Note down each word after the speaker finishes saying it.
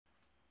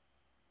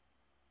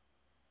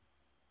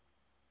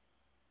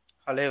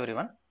Hello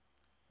everyone.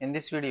 In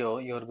this video,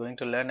 you are going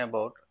to learn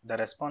about the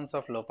response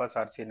of low-pass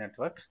RC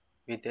network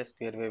with a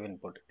square wave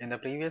input. In the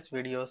previous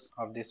videos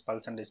of this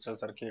pulse and digital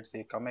circuits,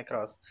 you come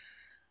across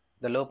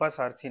the low-pass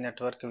RC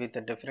network with the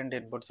different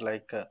inputs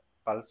like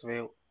pulse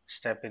wave,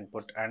 step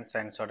input, and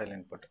sinusoidal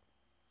input.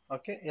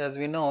 Okay, as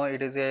we know,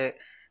 it is a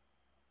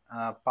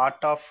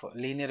part of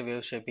linear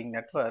wave shaping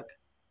network.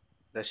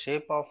 The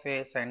shape of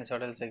a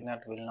sinusoidal signal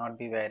will not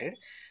be varied,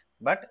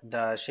 but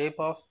the shape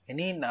of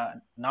any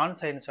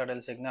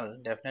non-sinusoidal signal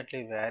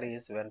definitely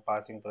varies when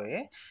passing through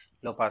a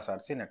low pass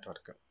RC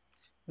network.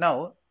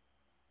 Now,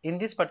 in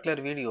this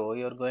particular video,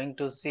 you are going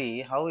to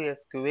see how a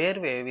square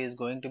wave is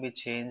going to be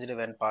changed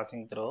when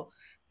passing through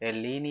a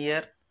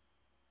linear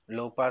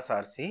low pass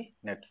RC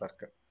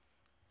network.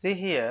 See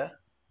here,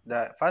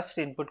 the first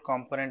input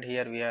component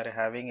here we are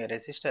having a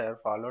resistor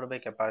followed by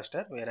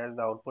capacitor, whereas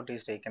the output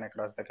is taken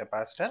across the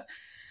capacitor,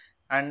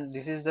 and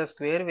this is the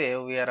square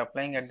wave we are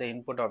applying at the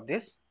input of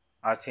this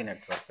RC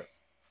network.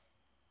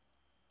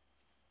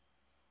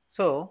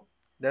 So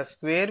the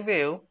square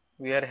wave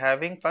we are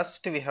having,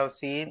 first we have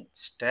seen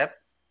step,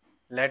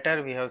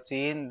 later we have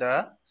seen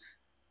the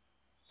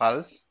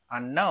pulse,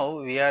 and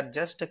now we are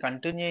just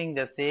continuing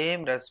the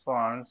same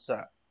response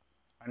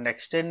and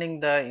extending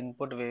the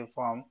input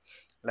waveform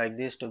like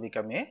this to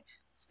become a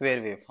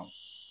square waveform.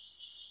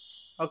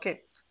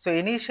 Okay, so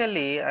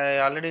initially I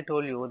already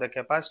told you the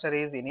capacitor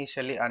is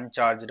initially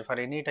uncharged for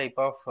any type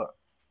of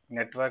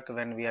network.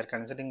 When we are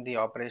considering the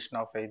operation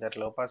of either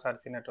low pass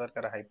RC network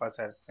or high pass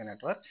RC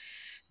network,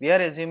 we are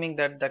assuming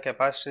that the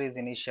capacitor is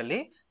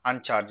initially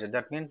uncharged.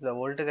 That means the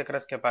voltage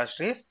across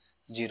capacitor is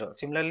 0.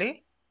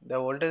 Similarly, the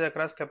voltage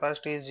across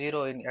capacitor is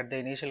 0 at the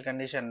initial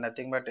condition,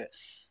 nothing but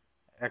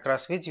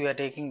across which we are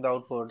taking the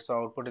output.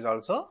 So output is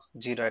also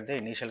 0 at the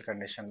initial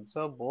condition.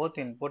 So both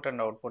input and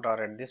output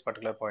are at this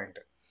particular point.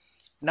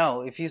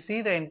 Now, if you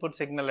see the input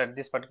signal at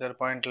this particular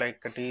point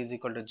like t is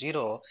equal to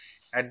 0,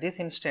 at this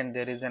instant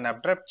there is an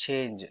abrupt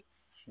change.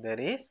 There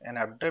is an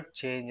abrupt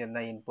change in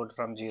the input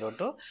from 0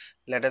 to,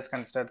 let us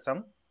consider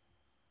some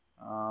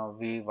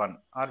V1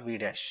 or V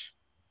dash.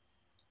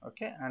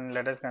 Okay, and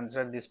let us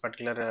consider this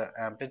particular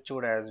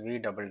amplitude as V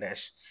double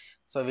dash.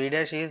 So V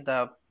dash is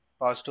the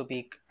positive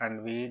peak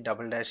and V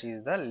double dash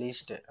is the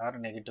least or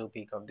negative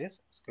peak of this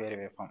square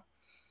waveform.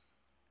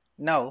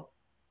 Now,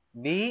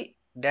 V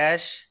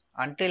dash,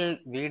 until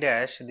V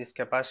dash, this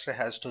capacitor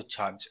has to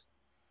charge.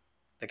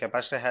 The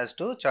capacitor has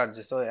to charge.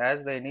 So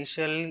as the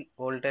initial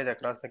voltage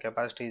across the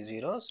capacitor is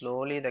 0,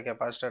 slowly the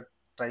capacitor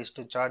tries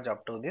to charge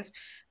up to this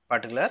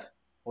particular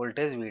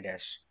voltage V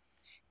dash.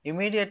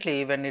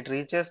 Immediately when it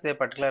reaches the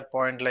particular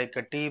point like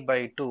t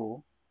by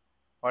 2,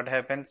 what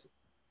happens?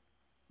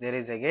 There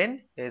is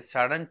again a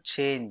sudden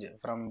change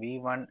from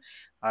V1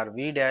 or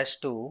V dash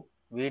to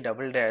V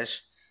double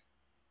dash.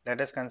 Let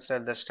us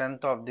consider the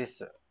strength of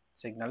this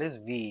signal is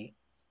V,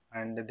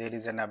 and there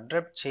is an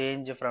abrupt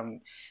change from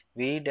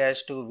V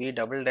dash to V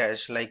double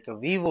dash like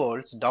V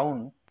volts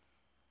down.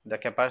 The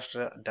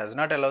capacitor does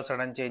not allow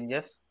sudden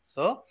changes,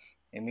 so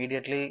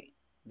immediately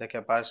the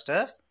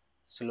capacitor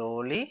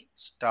slowly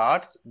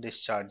starts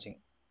discharging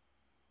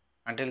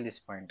until this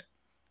point.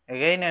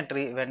 Again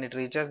when it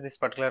reaches this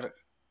particular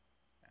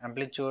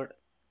amplitude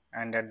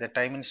and at the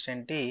time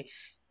instant t,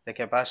 the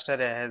capacitor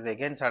has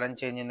again sudden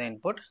change in the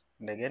input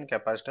and again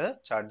capacitor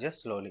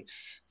charges slowly.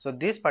 So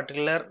this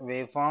particular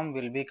waveform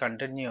will be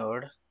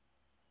continued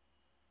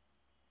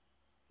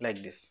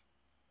like this.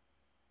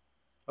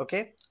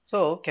 Okay,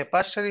 so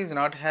capacitor is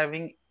not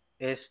having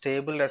a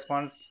stable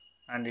response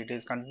and it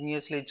is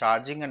continuously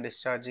charging and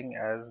discharging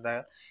as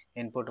the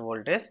input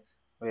voltage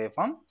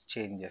waveform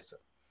changes.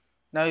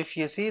 Now if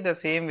you see the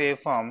same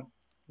waveform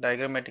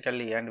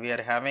diagrammatically, and we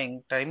are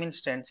having time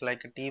instants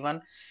like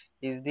t1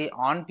 is the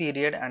on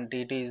period and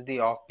t2 is the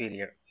off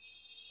period.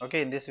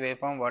 Okay, in this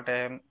waveform what I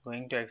am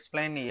going to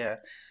explain here,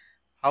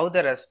 how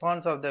the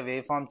response of the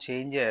waveform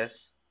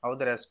changes, how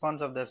the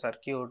response of the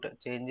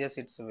circuit changes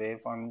its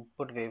waveform,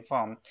 input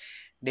waveform,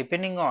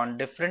 depending on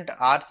different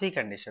RC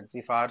conditions.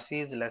 If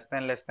RC is less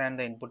than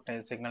the input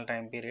signal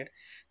time period,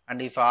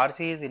 and if RC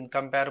is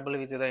incomparable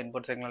with the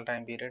input signal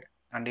time period,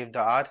 and if the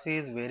RC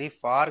is very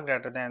far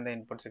greater than the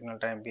input signal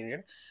time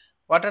period,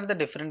 what are the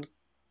different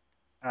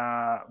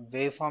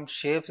waveform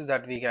shapes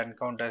that we can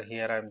encounter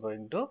here? I am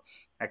going to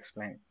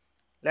explain.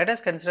 Let us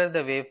consider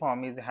the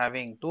waveform is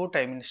having two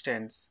time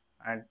instants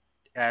and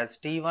as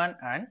t1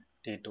 and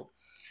t2.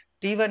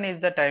 T1 is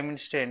the time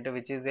instant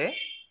which is a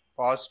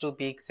positive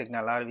peak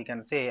signal, or we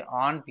can say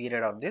on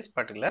period of this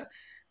particular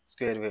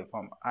square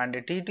waveform, and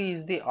T2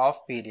 is the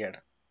off period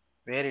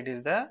where it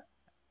is the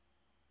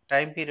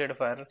time period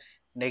for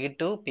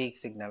negative peak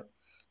signal.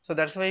 So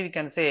that's why we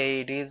can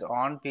say it is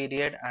on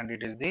period and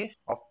it is the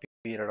off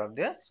period of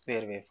the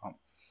square waveform.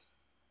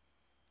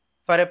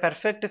 For a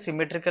perfect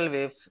symmetrical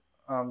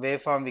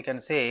waveform, we can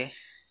say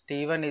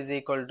T1 is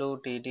equal to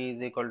Tt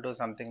is equal to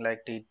something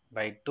like T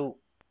by 2.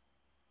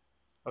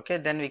 Okay,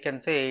 then we can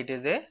say it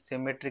is a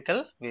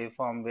symmetrical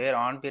waveform where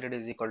on period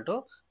is equal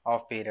to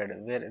off period,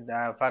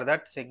 where for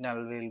that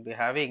signal we will be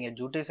having a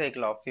duty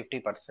cycle of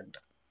 50%.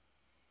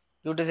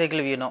 Duty cycle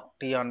we know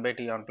T on by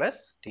T on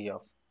plus T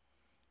off.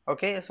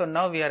 Okay, so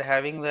now we are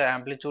having the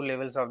amplitude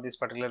levels of this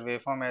particular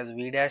waveform as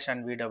V dash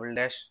and V double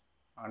dash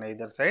on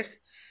either sides.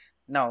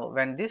 Now,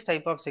 when this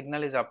type of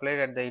signal is applied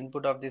at the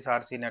input of this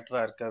RC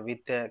network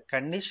with a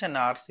condition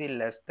RC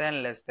less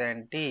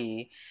than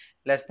T,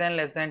 less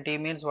than T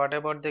means what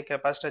about the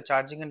capacitor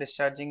charging and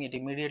discharging? It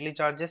immediately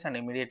charges and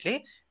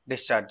immediately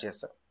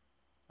discharges.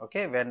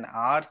 Okay, when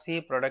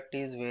RC product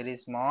is very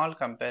small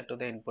compared to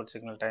the input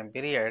signal time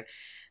period,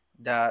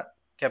 the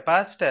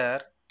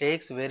capacitor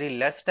takes very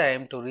less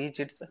time to reach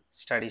its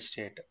steady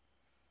state.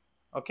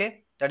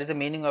 Okay, that is the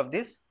meaning of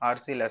this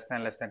RC less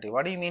than T.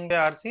 What do you mean by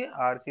RC?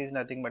 RC is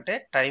nothing but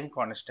a time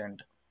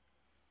constant.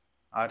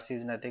 RC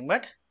is nothing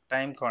but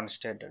time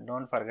constant.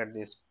 Don't forget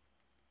this.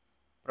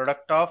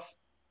 Product of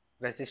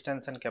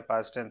resistance and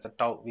capacitance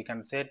tau. We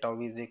can say tau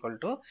is equal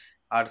to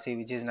RC,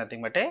 which is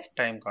nothing but a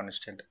time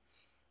constant.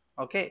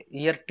 Okay,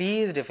 here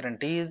T is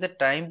different. T is the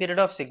time period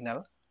of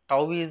signal.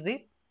 Tau is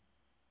the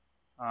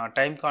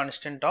time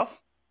constant of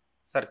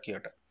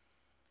circuit.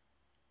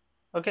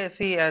 Okay,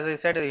 see, as I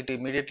said, it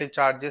immediately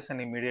charges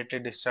and immediately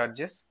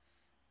discharges.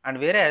 And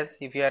whereas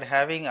if you are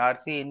having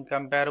RC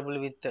incomparable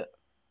with the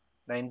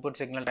input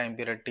signal time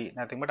period T,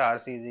 nothing but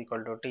RC is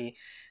equal to T,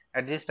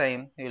 at this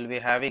time you will be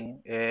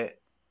having a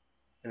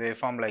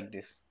waveform like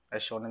this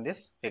as shown in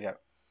this figure.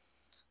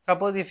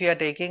 Suppose if you are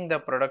taking the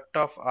product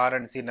of R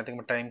and C, nothing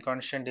but time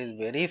constant is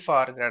very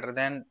far greater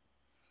than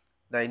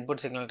the input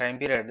signal time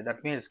period,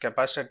 that means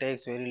capacitor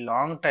takes very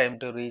long time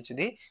to reach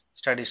the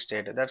steady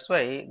state. That's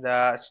why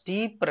the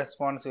steep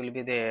response will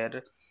be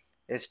there.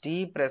 A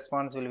steep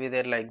response will be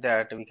there like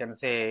that. We can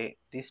say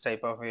this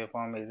type of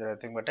waveform is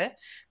nothing but a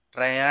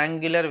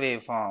triangular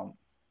waveform.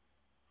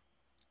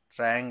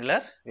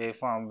 Triangular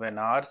waveform when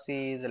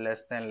RC is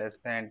less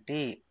than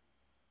T.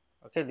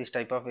 Okay, this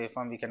type of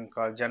waveform we can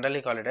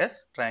generally call it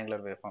as triangular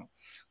waveform.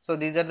 So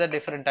these are the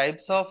different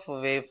types of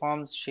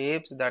waveforms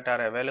shapes that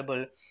are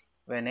available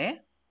when a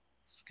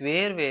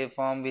square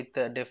waveform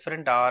with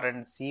different R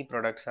and C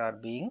products are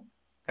being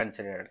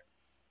considered.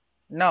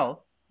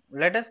 Now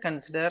let us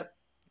consider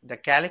the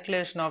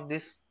calculation of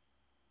this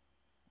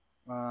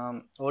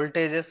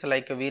voltages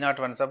like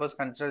V01. Suppose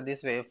consider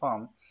this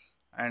waveform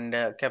and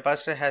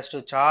capacitor has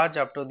to charge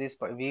up to this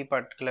V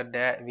particular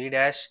V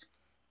dash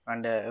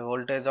and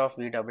voltage of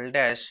V double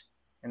dash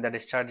in the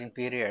discharging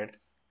period,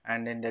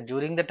 and in the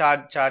during the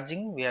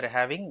charging we are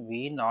having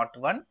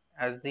V01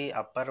 as the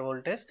upper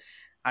voltage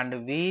and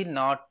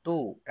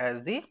V02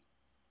 as the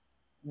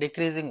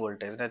decreasing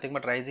voltage, nothing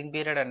but rising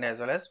period and as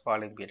well as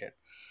falling period.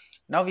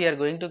 Now we are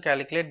going to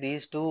calculate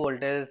these two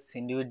voltages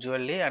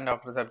individually, and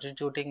after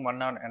substituting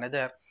one on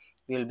another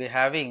we will be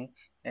having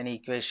an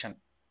equation.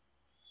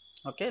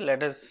 Okay,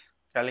 let us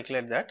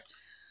calculate that.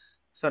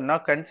 So now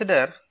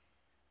consider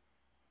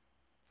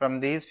from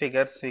these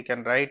figures we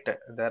can write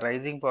the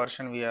rising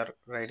portion, we are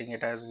writing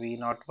it as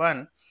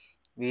V01.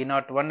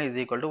 V01 is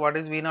equal to, what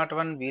is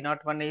V01?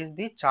 V01 is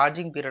the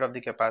charging period of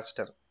the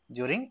capacitor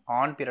during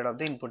on period of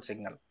the input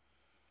signal.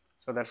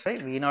 So that's why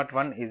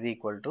V01 is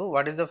equal to,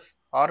 what is the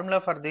formula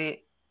for the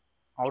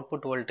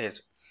output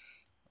voltage?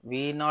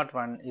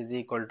 V01 is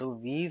equal to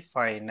V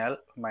final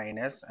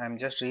minus, I am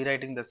just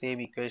rewriting the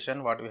same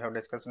equation what we have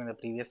discussed in the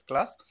previous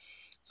class.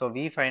 So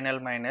V final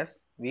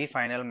minus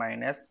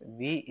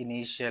V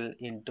initial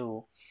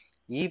into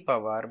e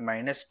power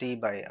minus T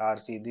by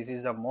RC. This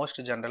is the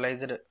most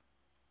generalized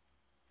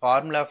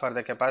formula for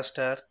the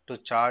capacitor to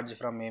charge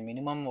from a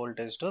minimum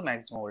voltage to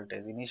maximum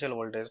voltage, initial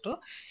voltage to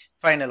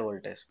final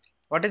voltage.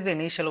 What is the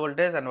initial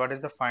voltage and what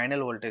is the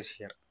final voltage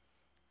here?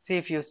 See,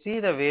 if you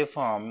see the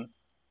waveform,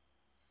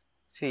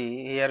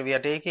 see here we are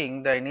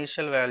taking the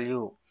initial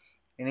value,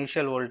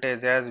 initial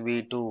voltage as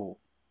V2,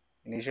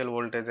 initial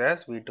voltage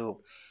as V2.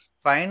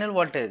 Final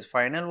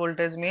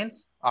voltage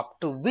means up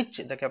to which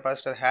the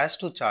capacitor has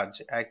to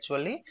charge.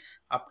 Actually,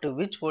 up to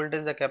which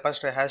voltage the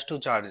capacitor has to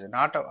charge,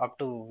 not up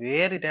to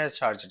where it has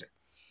charged.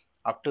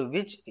 Up to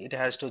which it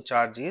has to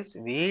charge is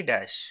V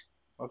dash.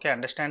 Okay,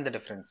 understand the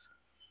difference.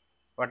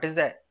 What is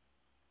the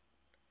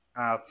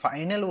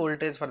final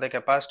voltage for the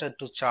capacitor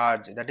to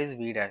charge? That is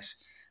V dash.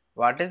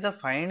 What is the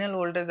final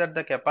voltage that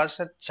the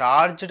capacitor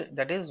charged?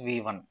 That is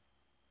V1.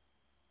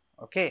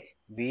 Okay,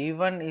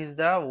 V1 is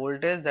the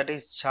voltage that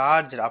is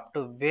charged up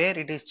to where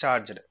it is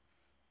charged,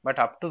 but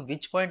up to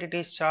which point it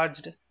is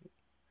charged,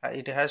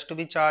 it has to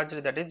be charged,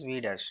 that is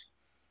V dash.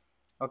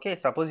 Okay,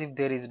 suppose if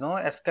there is no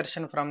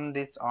excursion from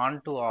this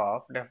on to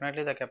off,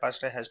 definitely the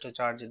capacitor has to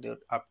charge it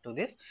up to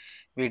this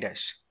V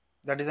dash.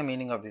 That is the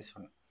meaning of this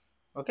one.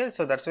 Okay,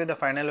 so that's why the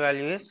final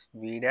value is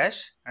V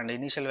dash and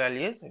initial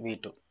value is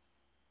V2.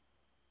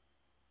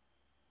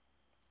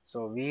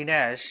 So V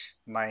dash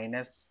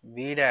minus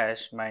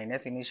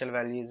initial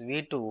value is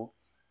V2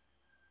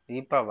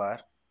 e power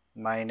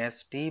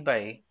minus T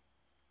by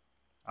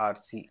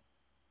RC.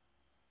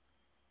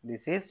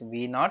 This is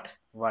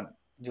V01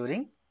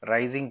 during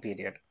rising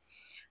period.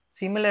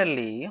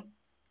 Similarly,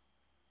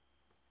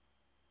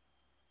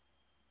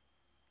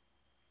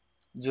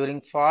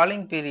 during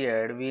falling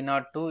period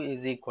V02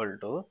 is equal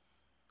to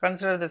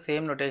Consider the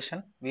same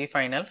notation V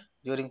final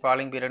during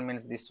falling period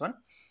means this one.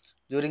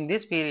 During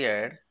this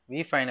period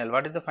V final,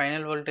 what is the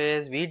final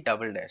voltage? V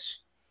double dash.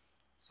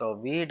 So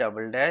V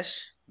double dash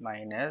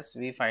minus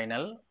V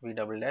final, V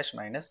double dash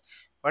minus,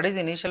 what is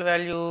initial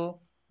value?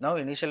 Now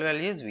initial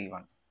value is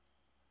V1.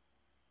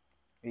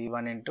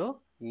 V1 into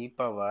e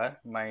power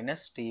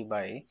minus t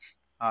by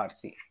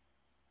RC.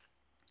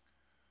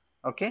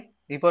 Okay,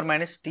 e power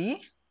minus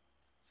t,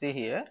 see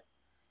here,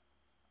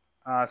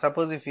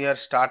 suppose if we are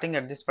starting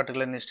at this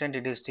particular instant,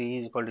 it is t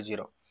is equal to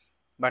 0.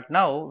 But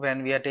now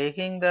when we are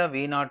taking the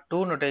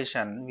V02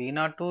 notation,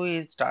 V02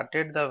 is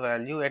started the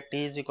value at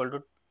t is equal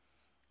to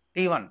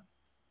t1.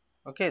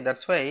 Okay,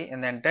 that's why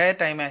in the entire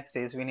time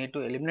axis we need to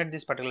eliminate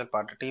this particular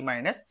part, t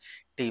minus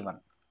t1.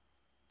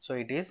 So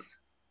it is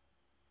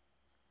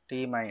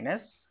t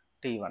minus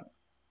t1.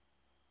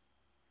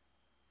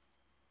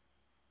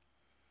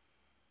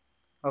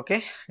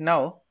 Okay,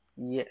 now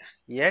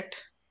yet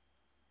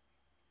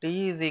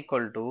t is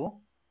equal to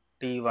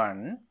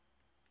t1,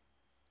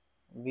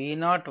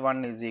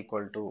 V01 is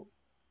equal to,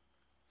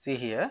 see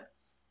here,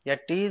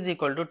 yet t is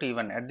equal to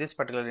t1 at this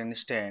particular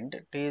instant,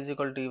 t is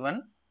equal to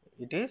t1,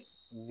 it is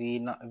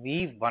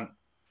V1.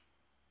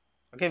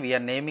 Okay, we are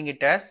naming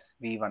it as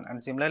V1,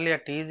 and similarly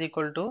at t is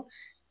equal to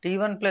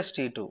t1 plus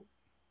t2,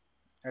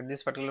 at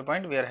this particular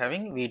point we are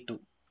having V2.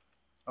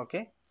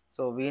 Okay,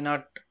 so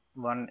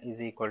V01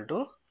 is equal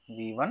to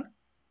V1.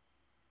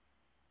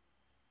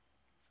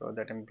 So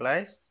that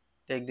implies,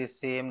 take this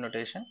same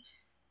notation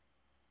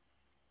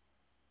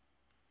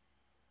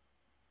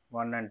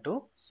 1 and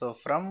 2. So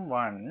from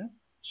 1,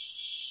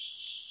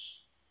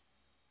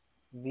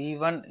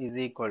 V1 is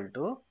equal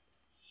to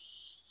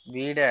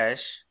V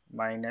dash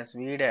minus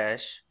V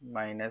dash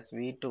minus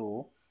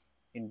V2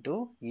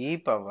 into e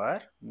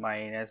power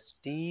minus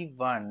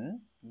T1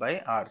 by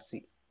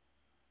RC.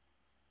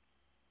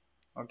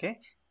 Okay,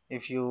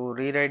 if you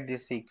rewrite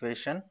this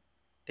equation,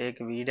 take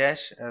V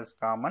dash as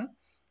common,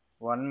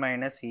 1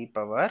 minus e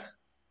power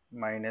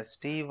minus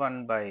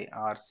T1 by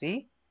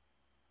RC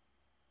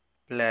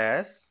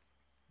plus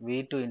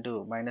V2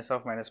 into minus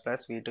of minus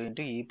plus V2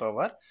 into e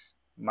power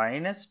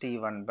minus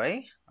T1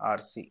 by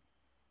RC.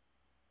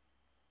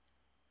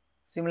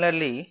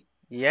 Similarly,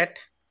 yet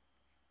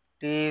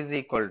t is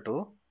equal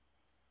to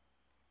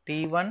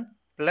T1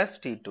 plus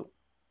T2.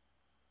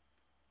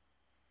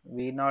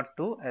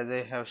 V02, as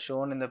I have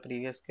shown in the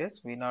previous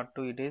case,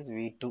 V02 it is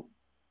V2.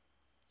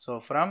 So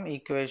from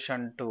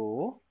equation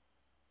 2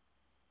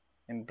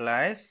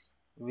 implies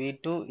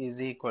V2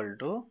 is equal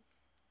to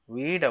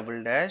V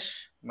double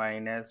dash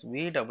minus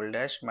V double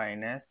dash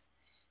minus,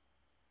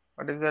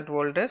 what is that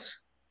voltage?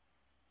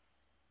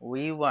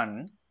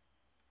 V1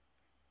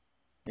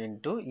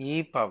 into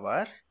e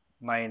power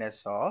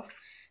minus of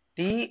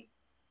t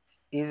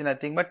is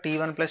nothing but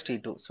T1 plus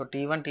T2. So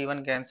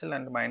T1 cancel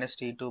and minus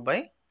T2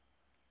 by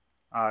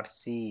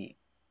RC.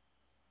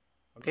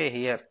 Okay,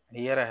 here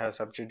I have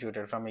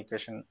substituted from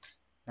equation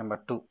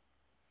number 2.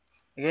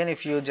 Again,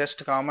 if you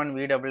just common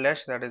V double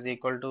dash, that is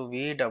equal to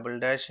V double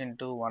dash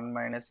into 1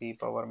 minus e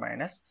power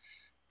minus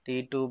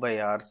T2 by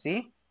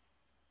RC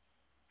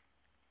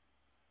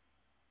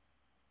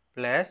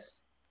plus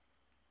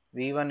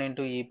V1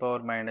 into e power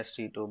minus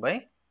T2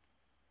 by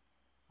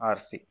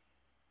RC.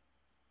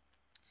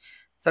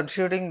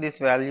 Substituting this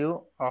value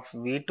of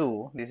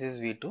V2, this is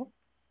V2.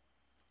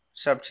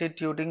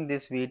 Substituting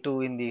this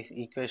V2 in the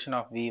equation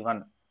of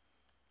V1.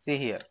 See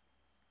here,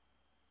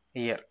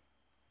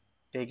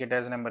 take it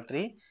as number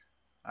 3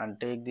 and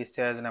take this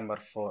as number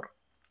 4.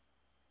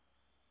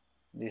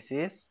 This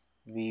is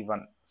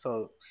V1.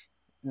 So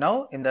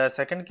now in the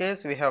second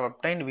case we have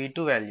obtained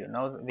V2 value.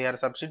 Now we are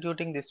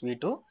substituting this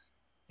V2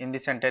 in the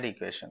center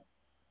equation.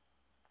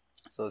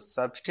 So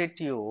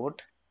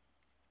substitute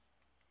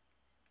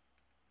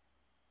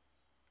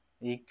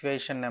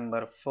equation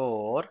number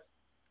 4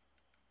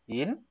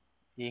 in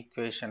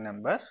equation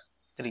number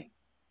 3.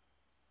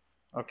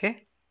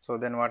 Okay, so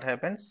then what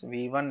happens?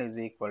 V1 is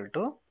equal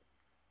to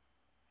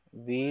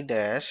V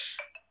dash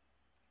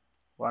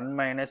 1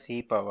 minus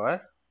e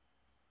power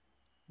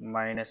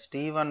minus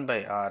T1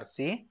 by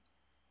RC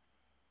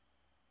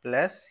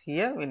plus,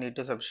 here we need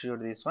to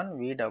substitute this one,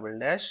 V double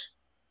dash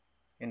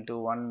into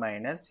 1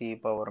 minus e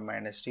power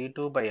minus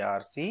T2 by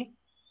RC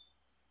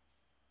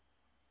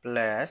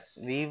plus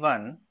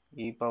V1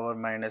 e power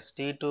minus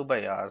T2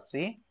 by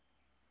RC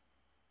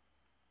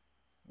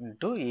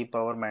into e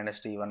power minus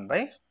T1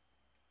 by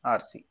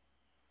RC.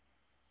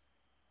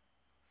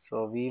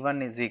 So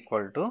V1 is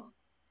equal to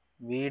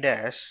V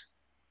dash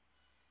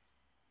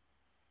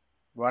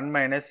 1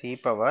 minus e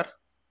power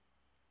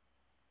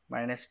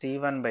minus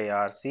T1 by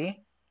RC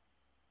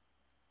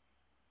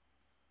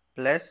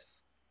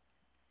plus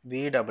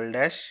V double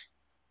dash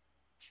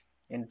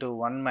into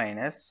 1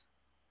 minus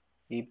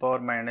e power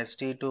minus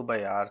T2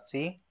 by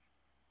RC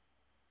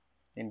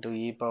into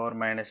e power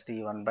minus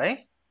T1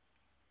 by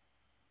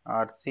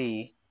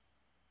RC,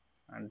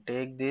 and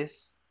take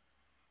this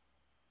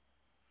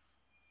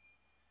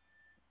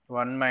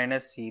 1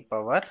 minus e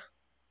power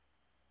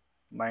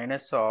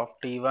minus of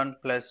T1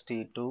 plus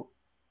T2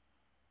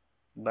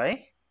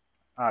 by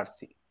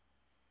RC.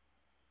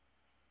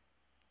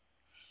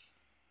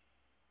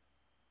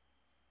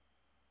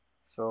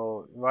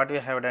 So what we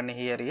have done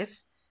here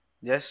is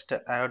just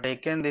I have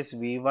taken this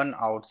V1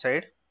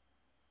 outside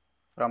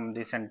from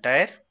this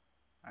entire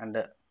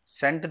and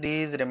sent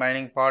these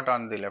remaining part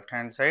on the left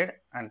hand side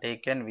and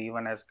taken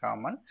V1 as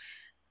common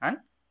and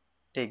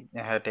I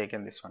have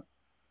taken this one.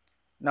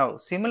 Now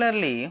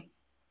similarly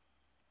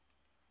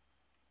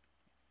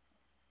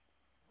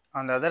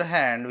on the other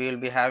hand we will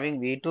be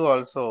having V2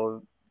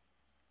 also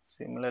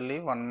similarly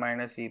 1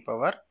 minus e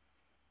power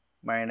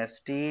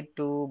minus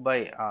T2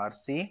 by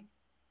RC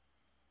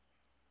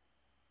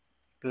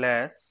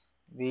plus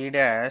V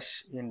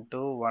dash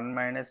into 1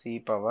 minus e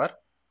power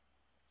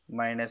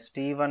minus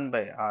T1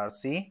 by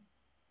RC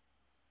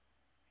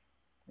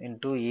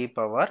into e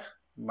power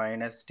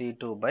minus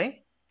T2 by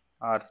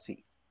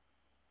RC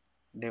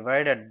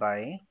divided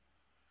by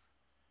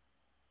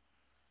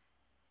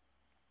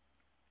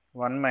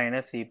 1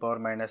 minus e power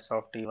minus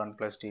of T1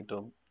 plus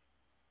T2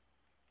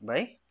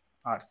 by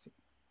RC.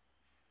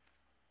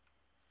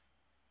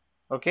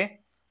 Okay.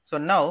 So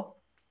now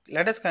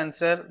let us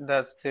consider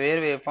the square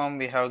waveform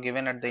we have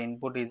given at the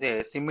input is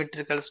a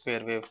symmetrical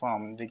square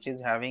waveform which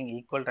is having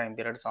equal time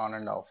periods on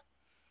and off.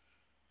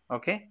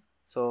 Okay.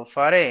 So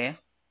for a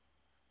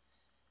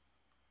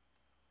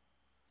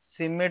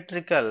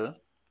symmetrical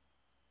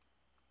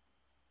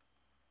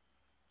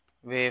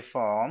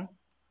waveform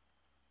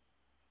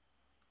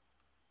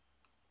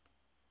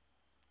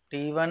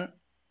T1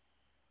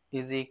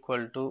 is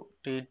equal to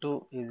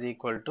T2 is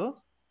equal to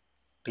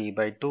T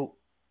by 2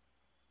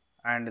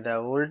 and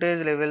the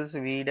voltage levels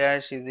V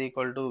dash is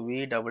equal to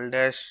V double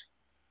dash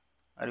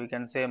or we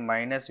can say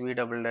minus V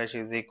double dash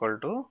is equal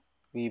to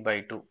V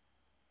by 2.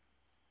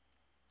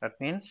 That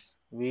means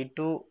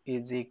V2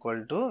 is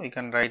equal to, we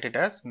can write it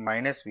as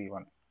minus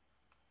V1.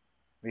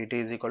 V2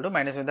 is equal to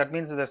minus V1. That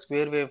means the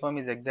square waveform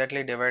is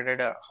exactly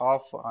divided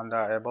half on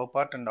the above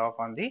part and half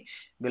on the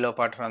below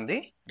part from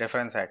the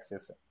reference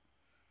axis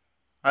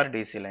or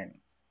DC line.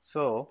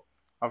 So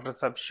after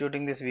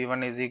substituting this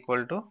V1 is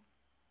equal to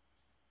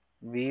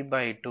V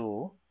by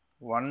 2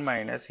 1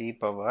 minus e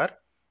power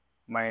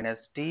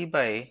minus T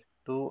by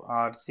 2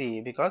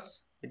 RC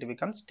because it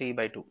becomes T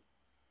by 2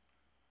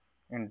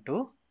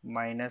 into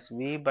minus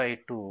V by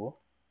 2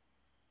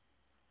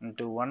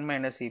 into 1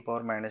 minus e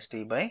power minus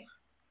T by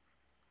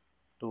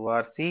 2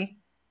 RC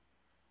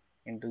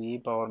into e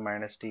power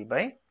minus T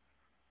by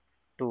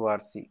 2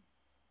 RC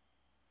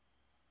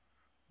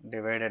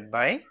divided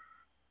by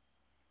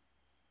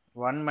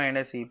 1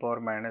 minus e power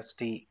minus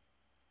T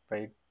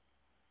by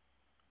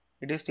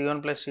it is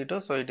T1 plus T2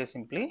 so it is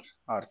simply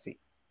RC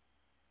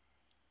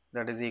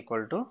that is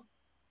equal to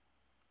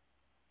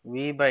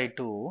V by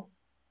 2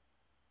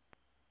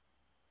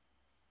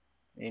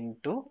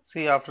 into,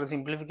 see after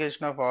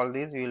simplification of all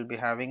these we will be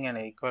having an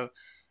equal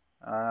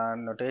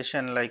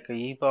notation like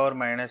e power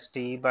minus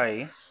T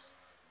by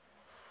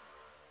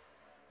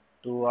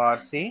 2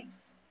 RC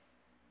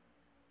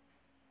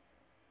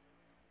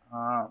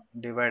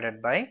divided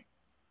by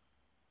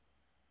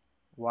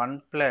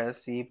 1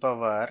 plus e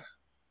power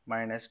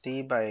minus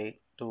T by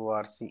 2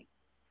 RC.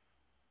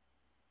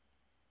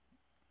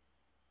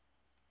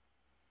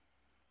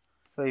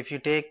 So if you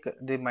take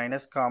the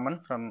minus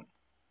common from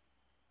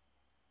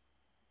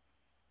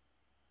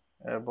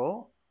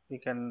above, we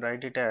can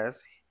write it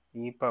as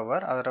e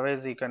power,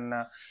 otherwise you can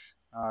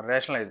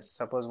rationalize.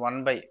 Suppose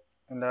 1 by,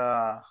 in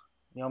the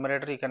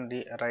numerator you can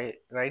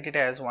write it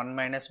as 1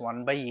 minus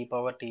 1 by e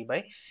power T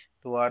by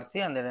 2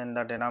 RC and then in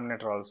the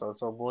denominator also.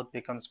 So both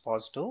becomes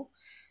positive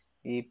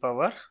e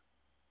power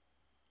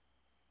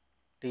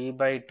T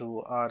by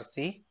 2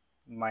 RC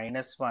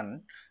minus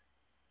 1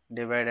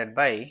 divided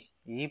by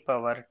e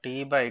power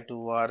T by 2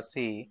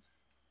 RC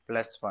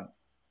plus 1.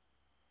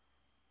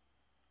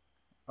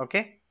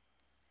 Okay.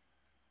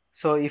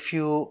 So if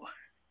you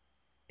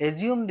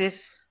assume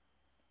this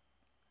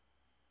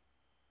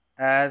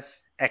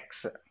as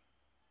x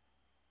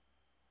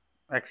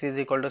is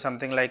equal to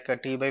something like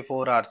T by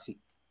 4 RC.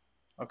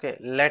 Okay.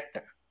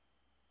 Let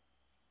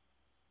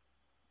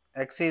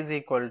x is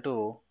equal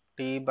to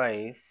T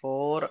by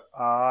 4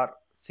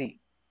 RC.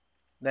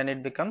 Then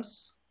it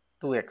becomes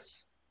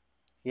 2x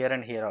here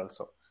and here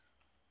also.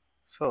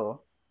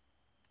 So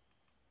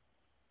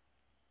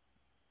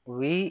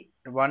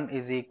V1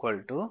 is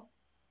equal to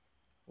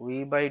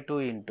V by 2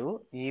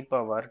 into e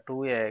power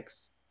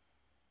 2x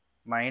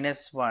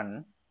minus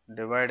 1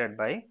 divided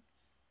by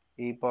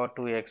e power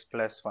 2x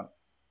plus 1.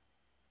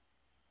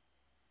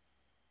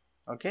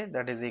 Okay,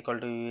 that is equal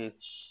to, you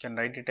can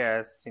write it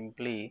as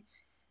simply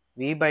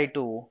V by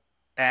 2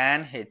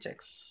 tan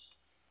hx.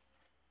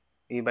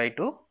 V by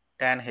 2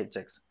 tan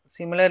hx.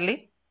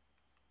 Similarly,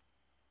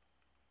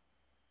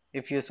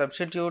 if you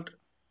substitute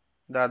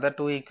the other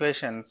two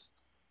equations,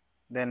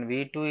 then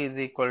V2 is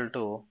equal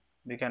to,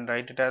 we can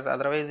write it as,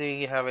 otherwise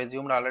we have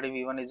assumed already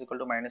V1 is equal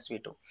to minus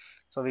V2.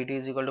 So V2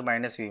 is equal to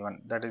minus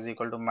V1, that is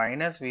equal to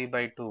minus V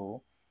by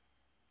 2.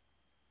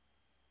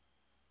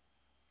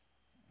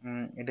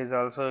 It is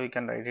also, we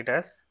can write it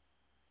as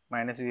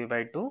minus V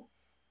by 2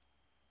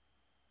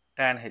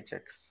 tan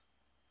hx.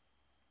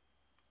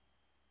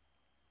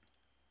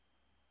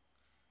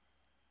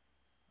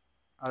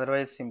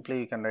 Otherwise simply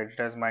you can write it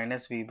as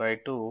minus v by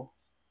 2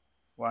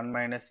 1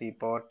 minus e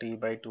power t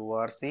by 2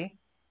 rc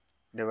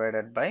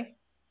divided by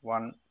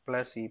 1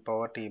 plus e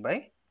power t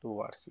by 2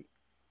 rc.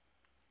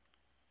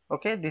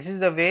 Okay, this is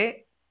the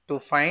way to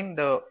find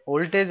the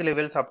voltage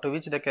levels up to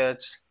which the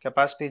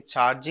capacitor is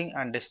charging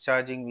and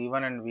discharging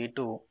V1 and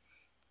V2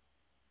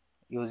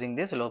 using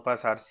this low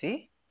pass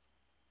RC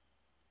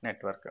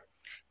network.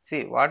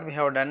 See what we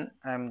have done,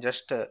 I am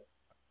just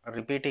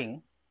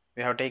repeating.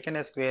 We have taken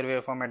a square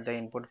waveform at the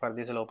input for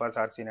this low pass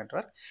RC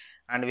network,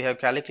 and we have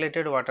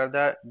calculated what are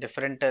the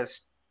different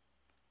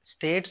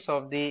states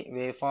of the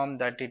waveform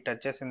that it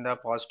touches in the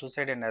positive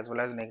side and as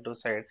well as negative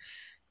side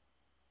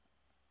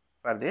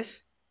for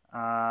this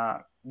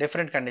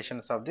different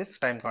conditions of this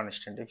time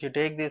constant. If you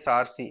take this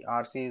RC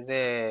is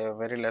a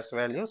very less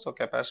value, so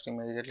capacitor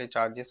immediately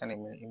charges and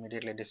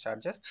immediately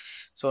discharges.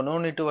 So no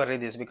need to worry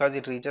this because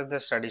it reaches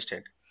the steady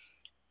state.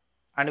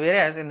 And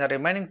whereas in the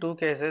remaining two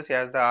cases,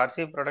 as the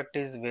RC product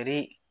is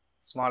very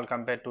small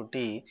compared to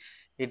T,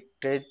 it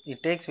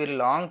takes very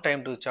long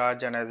time to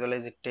charge and as well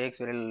as it takes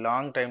very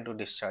long time to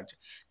discharge.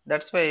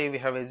 That's why we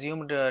have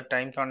assumed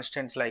time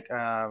constants like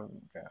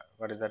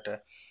what is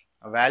that?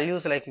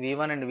 Values like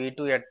V1 and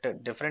V2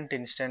 at different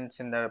instants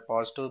in the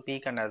positive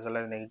peak and as well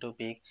as negative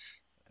peak.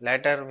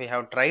 Later we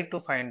have tried to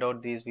find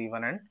out these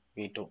V1 and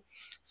V2.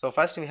 So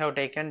first we have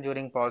taken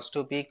during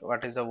positive peak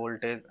what is the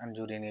voltage, and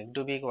during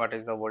negative peak what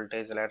is the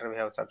voltage. Later we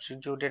have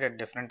substituted at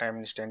different time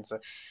instants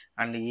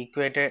and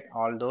equated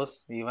all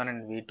those V1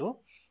 and V2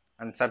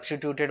 and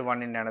substituted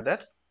one in another.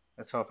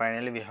 So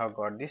finally we have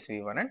got this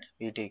V1 and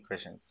V2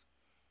 equations.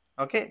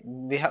 Okay,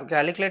 we have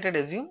calculated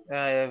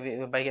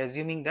by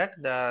assuming that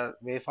the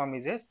waveform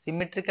is a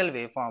symmetrical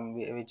waveform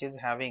which is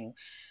having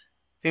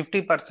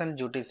 50%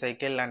 duty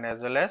cycle and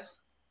as well as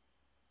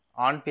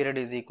on period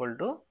is equal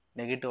to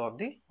negative of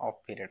the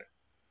off period.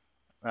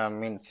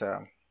 Means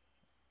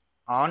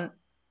on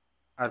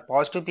or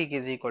positive peak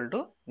is equal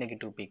to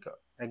negative peak.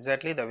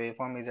 Exactly the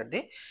waveform is at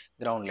the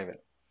ground level.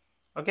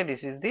 Okay,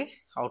 this is the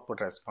output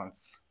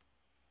response.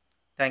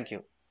 Thank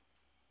you.